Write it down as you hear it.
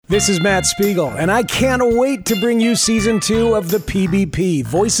This is Matt Spiegel, and I can't wait to bring you Season 2 of the PBP,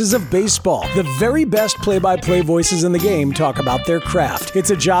 Voices of Baseball. The very best play-by-play voices in the game talk about their craft. It's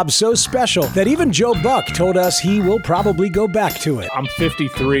a job so special that even Joe Buck told us he will probably go back to it. I'm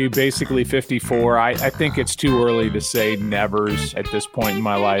 53, basically 54. I think it's too early to say nevers at this point in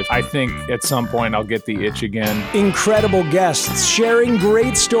my life. I think at some point I'll get the itch again. Incredible guests sharing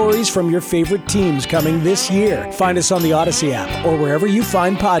great stories from your favorite teams coming this year. Find us on the Odyssey app or wherever you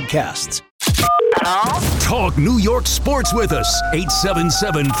find podcasts. Talk New York sports with us.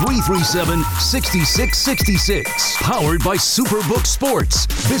 877-337-6666. Powered by Superbook Sports.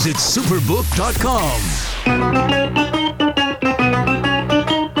 Visit superbook.com.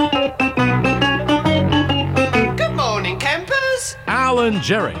 Good morning, campers. Alan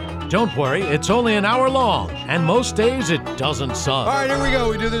Jerry. Don't worry, it's only an hour long, and most days it doesn't suck. All right, here we go.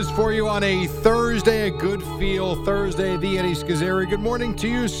 We do this for you on a Thursday, a good feel Thursday. The Eddie Scazzeri. Good morning to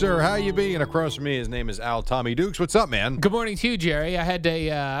you, sir. How you be? And across from me, his name is Al Tommy Dukes. What's up, man? Good morning to you, Jerry. I had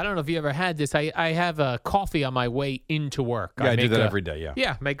I don't know if you ever had this. I have a coffee on my way into work. Yeah, I do that every day, yeah.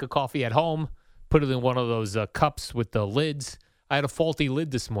 Yeah, make a coffee at home, put it in one of those cups with the lids. I had a faulty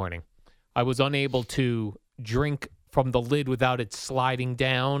lid this morning. I was unable to drink from the lid without it sliding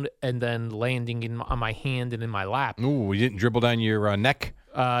down and then landing on my hand and in my lap. Ooh, you didn't dribble down your neck?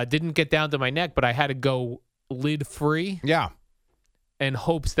 Didn't get down to my neck, but I had to go lid free. Yeah. In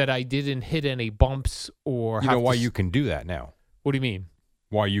hopes that I didn't hit any bumps or You know why you can do that now? What do you mean?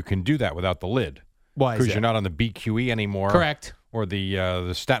 Why you can do that without the lid? Why is Because that? you're not on the BQE anymore. Correct. Or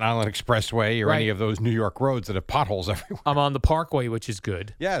the Staten Island Expressway or Right. any of those New York roads that have potholes everywhere. I'm on the Parkway, which is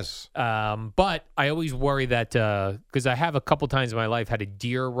good. Yes. But I always worry that because I have a couple times in my life had a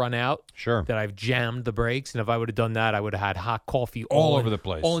deer run out. Sure. That I've jammed the brakes, and if I would have done that, I would have had hot coffee All over the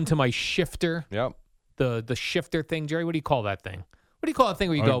place. all into my shifter. Yep. The shifter thing, Jerry. What do you call that thing? What do you call that thing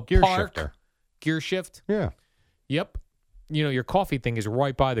where you go Gear park, shifter. gear shift? Yeah. Yep. You know, your coffee thing is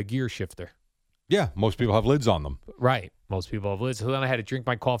right by the gear shifter. Yeah. Most people have lids on them. Right. Most people have lids. So then I had to drink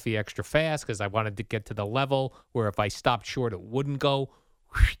my coffee extra fast because I wanted to get to the level where if I stopped short, it wouldn't go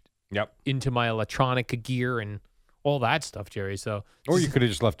Yep. into my electronic gear and all that stuff, Jerry. So, Or you could have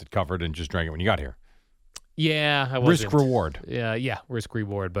just left it covered and just drank it when you got here. yeah, I wasn't. Risk reward. Yeah, risk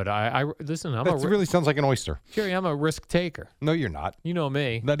reward. But I listen. That really sounds like an oyster. Jerry, I'm a risk taker. No, you're not. You know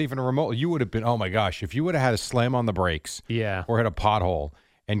me. Not even a remote. You would have been, oh my gosh, if you would have had a slam on the brakes Yeah. or had a pothole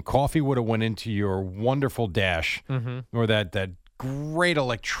and coffee would have went into your wonderful dash or that great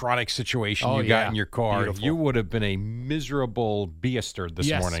electronic situation Oh, you got yeah. in your car, Beautiful. you would have been a miserable beastard this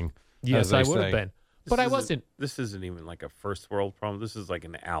Yes. morning. Yes, as I they would have say. been. But I wasn't. This isn't even like a first world problem. This is like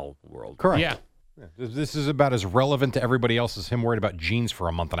an Al world. Correct. Yeah. Yeah. This is about as relevant to everybody else as him worried about jeans for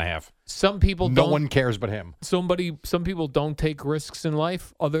a month and a half. Some people No don't. one cares but him. Some people don't take risks in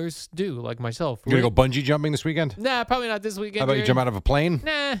life. Others do, like myself. You going to go bungee jumping this weekend? Nah, probably not this weekend. How about you Jerry. jump out of a plane?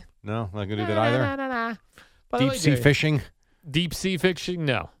 Nah. No, not going to do that either. Nah. By the Deep way, sea Jerry, fishing? Deep sea fishing?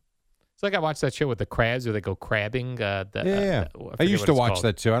 No. It's like I watched that show with the crabs where they go crabbing. Yeah. forget I used what to it's watch called.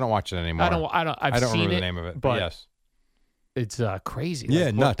 that too. I don't watch it anymore. I've I don't seen remember it, the name of it, but yes. it's crazy. Yeah,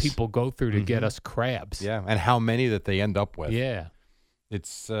 like nuts. What people go through to get Mhm. us crabs. Yeah, and how many that they end up with. Yeah.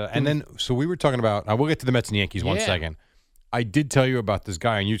 It's and then so we were talking about. We'll get to the Mets and Yankees one Yeah. second. I did tell you about this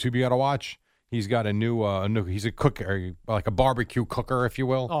guy on YouTube. You got to watch. He's got a new. He's a cook, or like a barbecue cooker, if you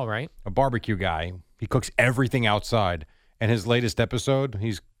will. All right. A barbecue guy. He cooks everything outside. And his latest episode,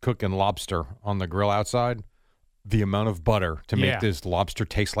 he's cooking lobster on the grill outside. The amount of butter to make Yeah. this lobster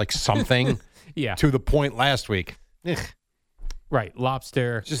taste like something. Yeah. To the point last week. Ugh, Right.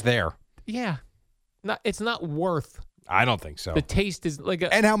 Lobster. it's just there. Yeah. It's not worth. I don't think so. The taste is like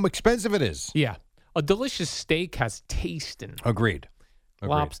a. And how expensive it is. Yeah. A delicious steak has taste in Agreed.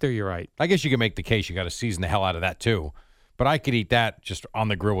 lobster. You're right. I guess you can make the case you got to season the hell out of that too. But I could eat that just on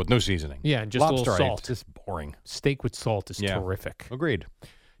the grill with no seasoning. Yeah, and just a little Lobster, salt. It's just boring. Steak with salt is Yeah. terrific. Agreed.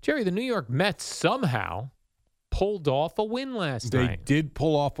 Jerry, the New York Mets somehow pulled off a win last They night. did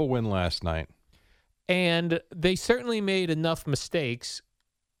pull off a win last night. And they certainly made enough mistakes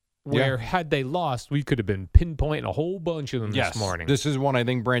where, Yeah. had they lost, we could have been pinpointing a whole bunch of them Yes. this morning. This is one I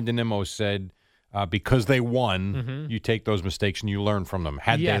think Brandon Nimmo said because they won, you take those mistakes and you learn from them.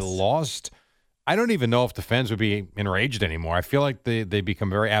 Had Yes. they lost, I don't even know if the fans would be enraged anymore. I feel like they become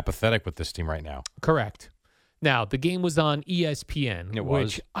very apathetic with this team right now. Correct. Now, the game was on ESPN, It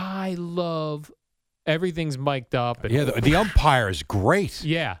was. which I love. Everything's mic'd up. And, Yeah, the umpire is great.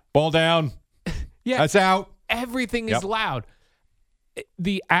 yeah. Ball down. Yeah. That's out. Everything Yep. is loud.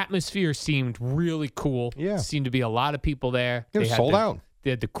 The atmosphere seemed really cool. Yeah. Seemed to be a lot of people there. It was They had sold the- out. They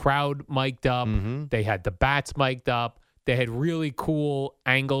had the crowd mic'd up. Mhm. They had the bats mic'd up. They had really cool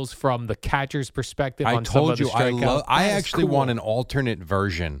angles from the catcher's perspective. I on some told of the you, strikeouts. I That is actually cool. want an alternate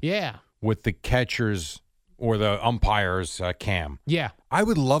version Yeah, with the catchers or the umpires cam. yeah. I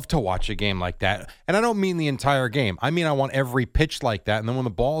would love to watch a game like that. And I don't mean the entire game. I mean I want every pitch like that. And then when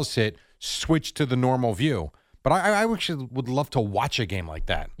the ball's hit, switch to the normal view. But I actually would love to watch a game like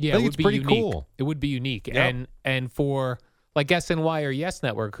that. Yeah, I think it would it's be pretty unique. cool. It would be unique. Yep. And for like SNY or Yes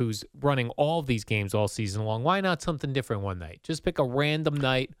Network, who's running all of these games all season long, why not something different one night? Just pick a random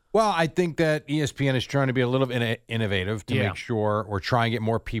night. Well, I think that ESPN is trying to be a little innovative to Yeah. make sure or try and get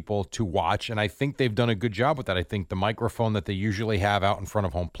more people to watch. And I think they've done a good job with that. I think the microphone that they usually have out in front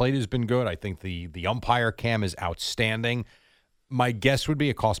of home plate has been good. I think the umpire cam is outstanding. My guess would be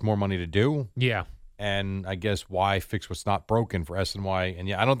it costs more money to do. Yeah. And I guess why fix what's not broken for SNY. And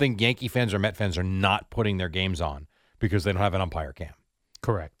yeah, I don't think Yankee fans or Met fans are not putting their games on because they don't have an umpire cam.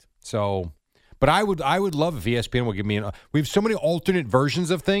 Correct. So, but I would love if ESPN would give me we have so many alternate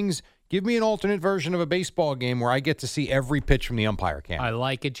versions of things. Give me an alternate version of a baseball game where I get to see every pitch from the umpire cam. I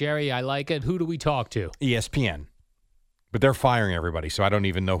like it, Jerry. I like it. Who do we talk to? ESPN. But they're firing everybody, so I don't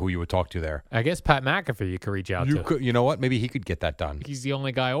even know who you would talk to there. I guess Pat McAfee you could reach out to. You know what? Maybe he could get that done. He's the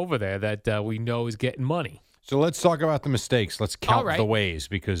only guy over there that we know is getting money. So let's talk about the mistakes. Let's count right. the ways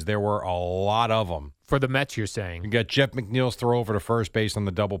because there were a lot of them. For the Mets, you're You saying. got Jeff McNeil's throw over to first base on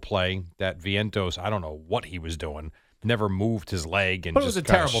the double play. That Vientos, I don't know what he was doing. Never moved his leg and But it just was a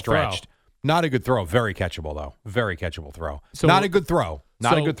kinda terrible stretched. throw. Not a good throw. Very catchable, though. Very catchable throw. So- Not a good throw.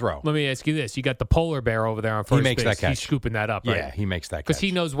 Not a So, good throw. Let me ask you this. You got the polar bear over there on first makes base. that catch. He's scooping that up, right? Yeah, he makes that catch. Because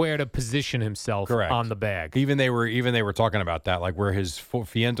he knows where to position himself Correct. on the bag. Even they were talking about that, like where his foot,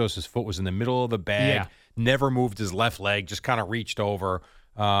 Vientos' foot was in the middle of the bag, Yeah. never moved his left leg, just kind of reached over.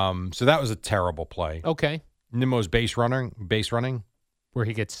 So that was a terrible play. Okay. Nimmo's base running, Where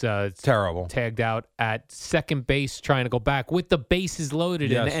he gets terrible. tagged out at second base trying to go back with the bases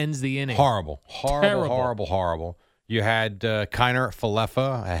loaded and Yes. ends the inning. Horrible. Terrible. Horrible. You had Kiner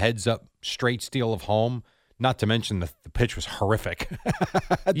Falefa, a heads-up straight steal of home. Not to mention the pitch was horrific.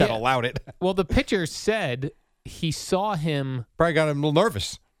 that Yeah. allowed it. Well, the pitcher said he saw him. Probably got him a little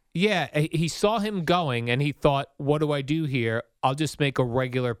nervous. Yeah, he saw him going and he thought, what do I do here? I'll just make a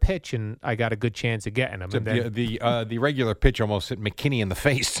regular pitch and I got a good chance of getting him. And then, The regular pitch almost hit McKinney in the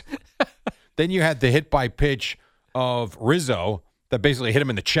face. Then you had the hit by pitch of Rizzo that basically hit him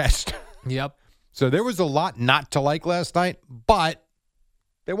in the chest. yep. So there was a lot not to like last night, but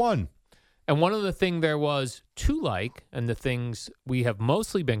they won. And one of the things there was to like, and the things we have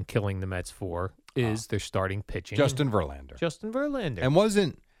mostly been killing the Mets for, is their starting pitching. Justin Verlander. Justin Verlander.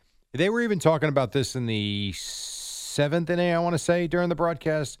 And they were even talking about this in the seventh inning, I want to say, during the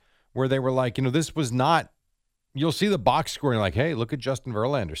broadcast, where they were like, this was not, you'll see the box score and you're like, hey, look at Justin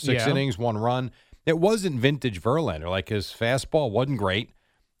Verlander. 6 Yeah. innings, 1 run. It wasn't vintage Verlander. Like his fastball wasn't great.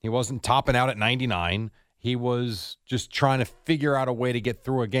 He wasn't topping out at 99. He was just trying to figure out a way to get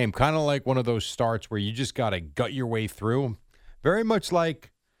through a game. Kind of like one of those starts where you just got to gut your way through. Very much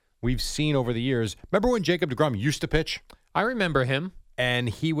like we've seen over the years. Remember when Jacob deGrom used to pitch? I remember him. And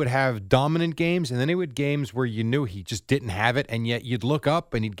he would have dominant games, and then he would games where you knew he just didn't have it, and yet you'd look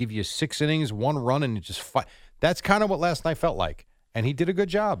up and he'd give you 6 innings, 1 run, and it just fight. That's kind of what last night felt like, and he did a good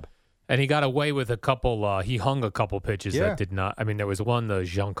job. And he got away with a couple. He hung a couple pitches Yeah. that did not. I mean, there was one, the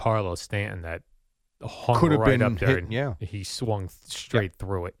Giancarlo Stanton, that hung Could have right been up there. hit, and yeah. He swung straight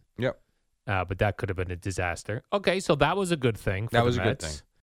through it. Yep. But that could have been a disaster. Okay, so that was a good thing. For That the was a good Mets. thing.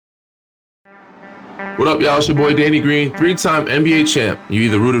 What up, y'all? It's your boy Danny Green, 3-time NBA champ. You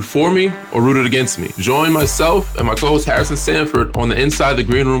either rooted for me or rooted against me. Join myself and my co-host Harrison Sanford on the Inside the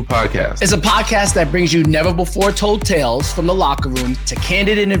Green Room podcast. It's a podcast that brings you never-before-told tales from the locker room to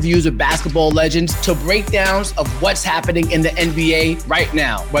candid interviews with basketball legends to breakdowns of what's happening in the NBA right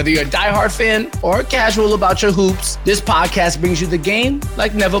now. Whether you're a diehard fan or casual about your hoops, this podcast brings you the game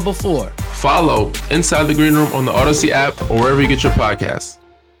like never before. Follow Inside the Green Room on the Odyssey app or wherever you get your podcasts.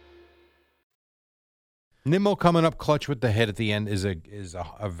 Nimmo coming up clutch with the hit at the end is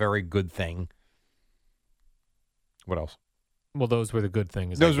a very good thing. What else? Well, those were the good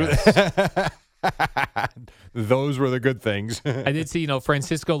things. Those I were guess. those were the good things. I did see,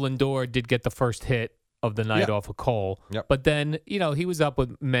 Francisco Lindor did get the first hit of the night Yeah. off of Cole. Yep. But then, he was up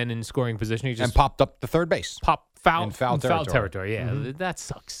with men in scoring position. He just And popped up to third base. foul in foul territory. Yeah, Mhm. that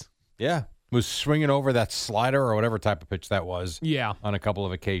sucks. Yeah. Was swinging over that slider or whatever type of pitch that was Yeah. on a couple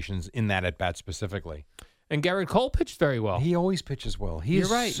of occasions in that at-bat specifically. And Garrett Cole pitched very well. He always pitches well. He You're is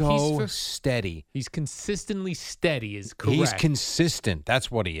right. so steady. He's consistently steady is correct. He's consistent.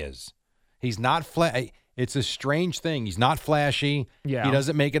 That's what he is. He's not flat. It's a strange thing. He's not flashy. Yeah. He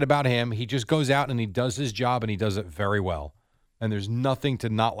doesn't make it about him. He just goes out and he does his job, and he does it very well. And there's nothing to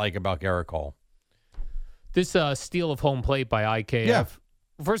not like about Garrett Cole. This steal of home plate by IKF. Yeah.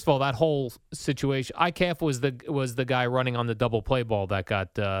 First of all, that whole situation, IKF was the guy running on the double play ball that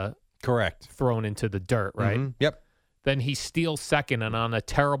got Correct. thrown into the dirt, right? Mhm. Yep. Then he steals second, and on a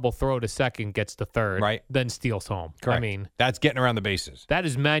terrible throw to second, gets to third. Right. Then steals home. Correct. I mean, that's getting around the bases. that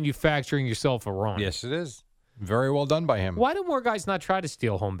is manufacturing yourself a run. Yes, it is. Very well done by him. Why do more guys not try to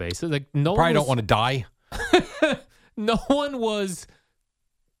steal home base? Like no Probably one don't want to die. No one was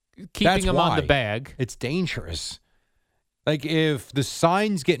keeping That's him on the why. bag. It's dangerous. Like if the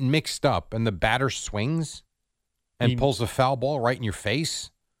signs get mixed up and the batter swings and pulls a foul ball right in your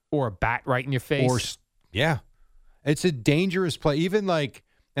face, Or a bat right in your face. Yeah, it's a dangerous play. Even like,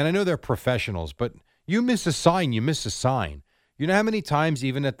 and I know they're professionals, but you miss a sign, you miss a sign. You know how many times,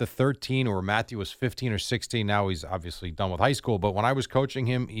 even at the 13, or Matthew was 15 or 16, now he's obviously done with high school, but when I was coaching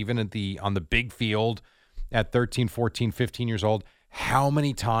him, even on the big field at 13, 14, 15 years old, how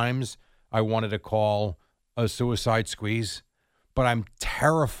many times I wanted to call a suicide squeeze, but I'm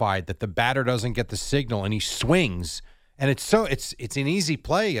terrified that the batter doesn't get the signal and he swings. And it's an easy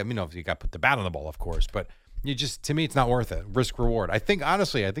play. I mean, if you got to put the bat on the ball, of course, but to me, it's not worth it. Risk reward.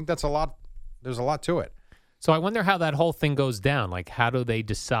 Honestly, I think that's a lot. There's a lot to it. So I wonder how that whole thing goes down. Like, how do they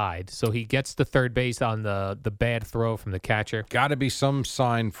decide? So he gets to third base on the bad throw from the catcher. Got to be some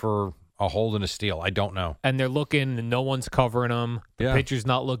sign for a hold and a steal. I don't know. And they're looking, and no one's covering him. The Yeah. pitcher's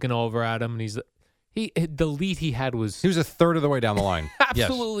not looking over at him, and the lead he had was He was a third of the way down the line.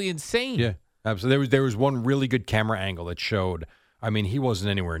 absolutely insane. Yeah, absolutely. There was one really good camera angle that showed. I mean, he wasn't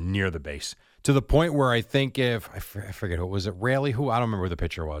anywhere near the base, to the point where I think I forget who was it, Raley, who I don't remember who the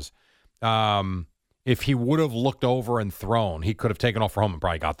pitcher was. If he would have looked over and thrown, he could have taken off for home and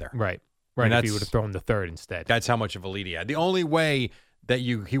probably got there. Right. And If he would have thrown the third instead. That's how much of a lead he had. The only way that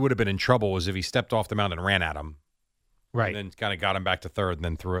he would have been in trouble was if he stepped off the mound and ran at him. Right. And then kind of got him back to third and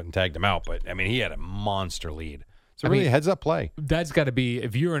then threw it and tagged him out. But, I mean, he had a monster lead. So really a heads-up play. That's got to be,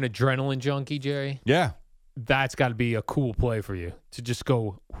 if you're an adrenaline junkie, Jerry, Yeah. that's got to be a cool play for you to just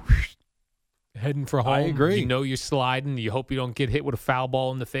go whoosh, heading for home. I agree. You know you're sliding. You hope you don't get hit with a foul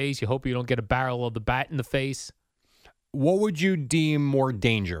ball in the face. You hope you don't get a barrel of the bat in the face. What would you deem more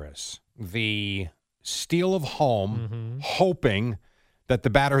dangerous? The steal of home, hoping that the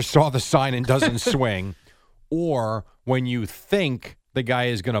batter saw the sign and doesn't swing, or when you think the guy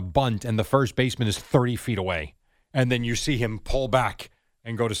is going to bunt and the first baseman is 30 feet away, and then you see him pull back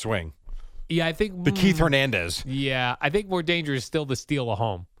and go to swing? Yeah, I think The Keith Hernandez. Yeah, I think more dangerous is still the steal of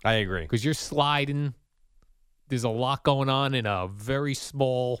home I agree. because you're sliding. There's a lot going on in a very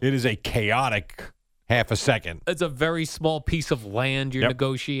small. It is a chaotic half a second. It's a very small piece of land you're Yep.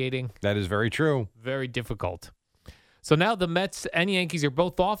 negotiating. That is very true. Very difficult. So now the Mets and Yankees are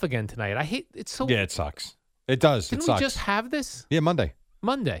both off again tonight. I hate it's so. Yeah, it sucks. It does. Didn't it sucks. we just have this Yeah, Monday.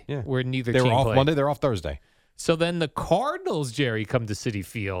 Monday? Yeah. Where neither They team were off played. Monday. They're off Thursday. So then the Cardinals, Jerry, come to Citi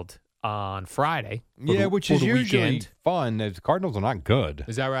Field on Friday. Yeah, which for is the usually weekend. fun. The Cardinals are not good.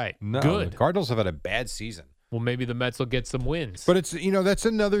 Is that right? No, Good. The Cardinals have had a bad season. Well, maybe the Mets will get some wins. But it's that's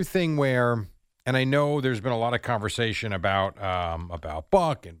another thing where, and I know there's been a lot of conversation about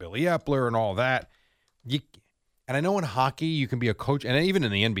Buck and Billy Epler and all that. And I know in hockey you can be a coach, and even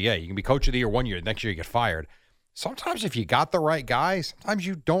in the NBA you can be coach of the year one year, next year you get fired. Sometimes if you got the right guy, sometimes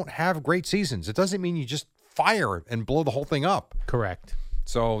you don't have great seasons. It doesn't mean you just fire and blow the whole thing up. Correct.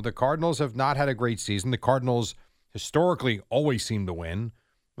 So the Cardinals have not had a great season. The Cardinals historically always seem to win.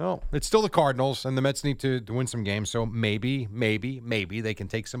 Well, it's still the Cardinals, and the Mets need to win some games. So maybe they can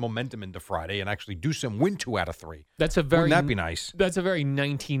take some momentum into Friday and actually win 2 out of 3. That's a very. Wouldn't that be nice? That's a very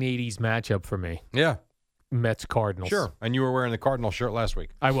 1980s matchup for me. Yeah, Mets Cardinals. sure. And you were wearing the Cardinal shirt last week.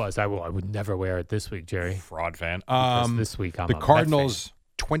 I was. I would never wear it this week, Jerry. Fraud fan. Because this week I'm the a Met Cardinals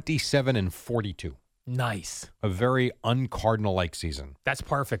 27-42. fan. Nice. A very un-Cardinal-like season. That's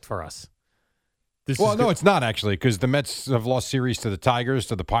perfect for us. Well, no, it's not actually, because the Mets have lost series to the Tigers,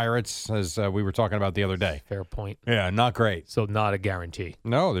 to the Pirates, as we were talking about the other day. Fair point. Yeah, not great. So not a guarantee.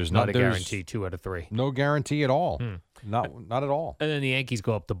 No, there's Not a there's guarantee. 2 out of 3. No guarantee at all. Hmm. Not at all. And then the Yankees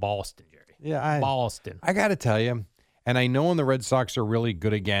go up to Boston, Jerry. Yeah, Boston. I got to tell you, and I know when the Red Sox are really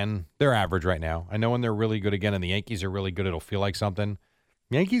good again, they're average right now. I know when they're really good again and the Yankees are really good, it'll feel like something.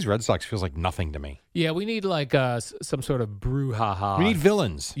 Yankees, Red Sox feels like nothing to me. Yeah, we need like some sort of brouhaha. We need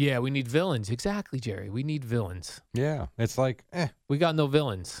villains. Yeah, we need villains. Exactly, Jerry. We need villains. Yeah, it's like, We got no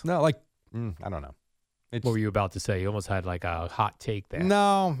villains. no, like, I don't know. It's, What were you about to say? You almost had like a hot take there.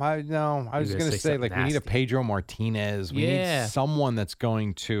 No, I was You were going to gonna say say, like, something we need a nasty. Pedro Martinez. We Yeah. need someone that's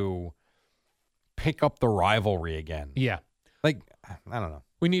going to pick up the rivalry again. Yeah. Like, I don't know.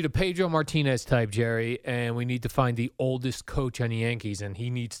 We need a Pedro Martinez type, Jerry, and we need to find the oldest coach on the Yankees, and he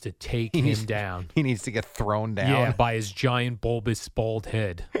needs to take him down. He needs to get thrown down. Yeah, by his giant bulbous bald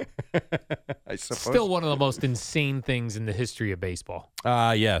head. I suppose. Still one of the most insane things in the history of baseball.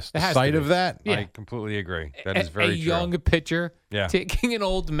 Yes. It The has to sight be. of that, Yeah. I completely agree. That is very a true. young pitcher Yeah. taking an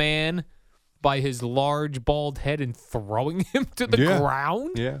old man by his large bald head and throwing him to the Yeah.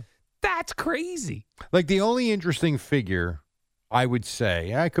 ground. Yeah. That's crazy. Like the only interesting figure, I would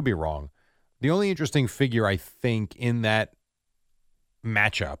say, I could be wrong. The only interesting figure I think in that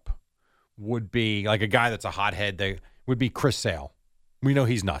matchup would be like a guy that's a hothead. That would be Chris Sale. We know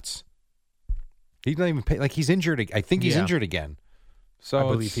he's nuts. He's not even like he's injured. I think he's Yeah. injured again. So I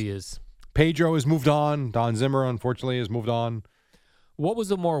believe it's- he is. Pedro has moved on. Don Zimmer, unfortunately, has moved on. What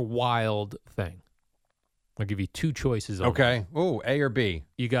was a more wild thing? I'll give you two choices. Okay. Oh, A or B.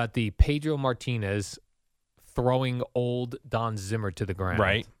 You got the Pedro Martinez throwing old Don Zimmer to the ground.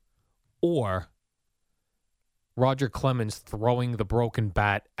 Right. Or Roger Clemens throwing the broken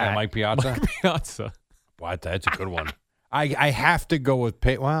bat At Mike Piazza? Mike Piazza. What? That's a good one. I have to go with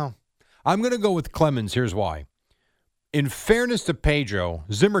Well, I'm going to go with Clemens. Here's why. In fairness to Pedro,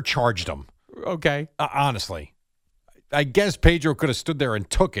 Zimmer charged him. Okay. Honestly, I guess Pedro could have stood there and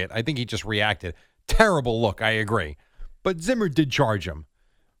took it. I think he just reacted. Terrible look. I agree, but Zimmer did charge him.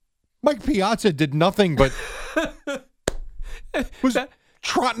 Mike Piazza did nothing but was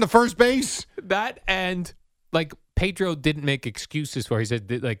trotting to first base. That and like Pedro didn't make excuses for it. He said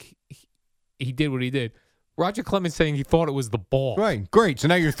that, like he did what he did. Roger Clemens saying he thought it was the ball. Right. Great. So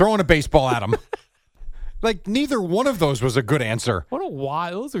now you're throwing a baseball at him. Like neither one of those was a good answer. What a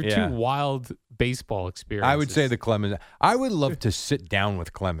wild! Those are Yeah. two wild baseball experiences. I would say the Clemens. I would love to sit down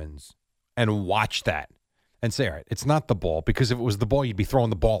with Clemens and watch that and say, all right, it's not the ball, because if it was the ball, you'd be throwing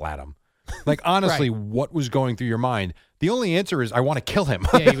the ball at him. Like, honestly, Right. what was going through your mind? The only answer is, I want to kill him.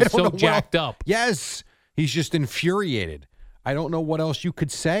 Yeah, he was I don't know so what jacked else- up. Yes. He's just infuriated. I don't know what else you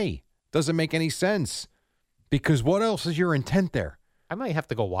could say. Doesn't make any sense. Because what else is your intent there? I might have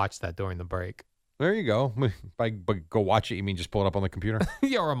to go watch that during the break. There you go. By go watch it, you mean just pull it up on the computer?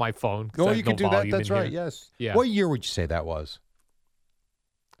 Yeah, or on my phone. 'cause I Oh, have you no can do that. volume That's in right. here. Yes. Yeah. What year would you say that was?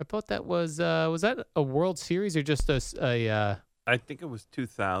 I thought that was that a World Series or just a I think it was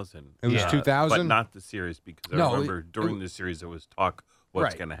 2000. It was Yeah, 2000? but not the series, because I No, remember during the series there was talk what's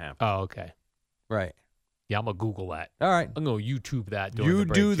Right. going to happen. Oh, okay. Right. Yeah, I'm gonna Google that. All right. I'm gonna YouTube that. During You the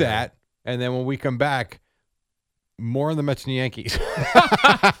break, do Jerry. that, and then when we come back, more on the Mets and Yankees.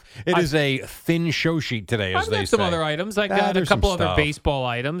 It is a thin show sheet today, as I've they got some say. other items. I Ah, got a there's some couple other stuff. baseball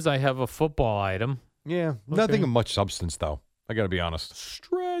items. I have a football item. Yeah, nothing of much substance, though. I got to be honest.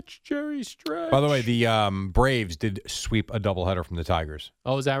 Stretch, Jerry, stretch. By the way, the Braves did sweep a doubleheader from the Tigers.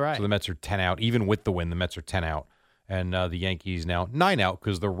 Oh, is that right? So the Mets are 10 out. Even with the win, the Mets are 10 out. And the Yankees now 9 out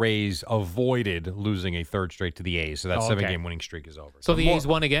because the Rays avoided losing a third straight to the A's. So that Oh, okay. 7-game winning streak is over. So the A's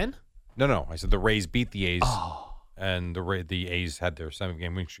won again? No. I said the Rays beat the A's. Oh. And the A's had their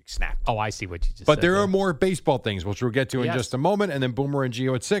 7-game winning streak snapped. Oh, I see what you just said. But there there. are more baseball things, which we'll get to in Yes. just a moment. And then Boomer and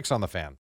Gio at 6 on the Fan.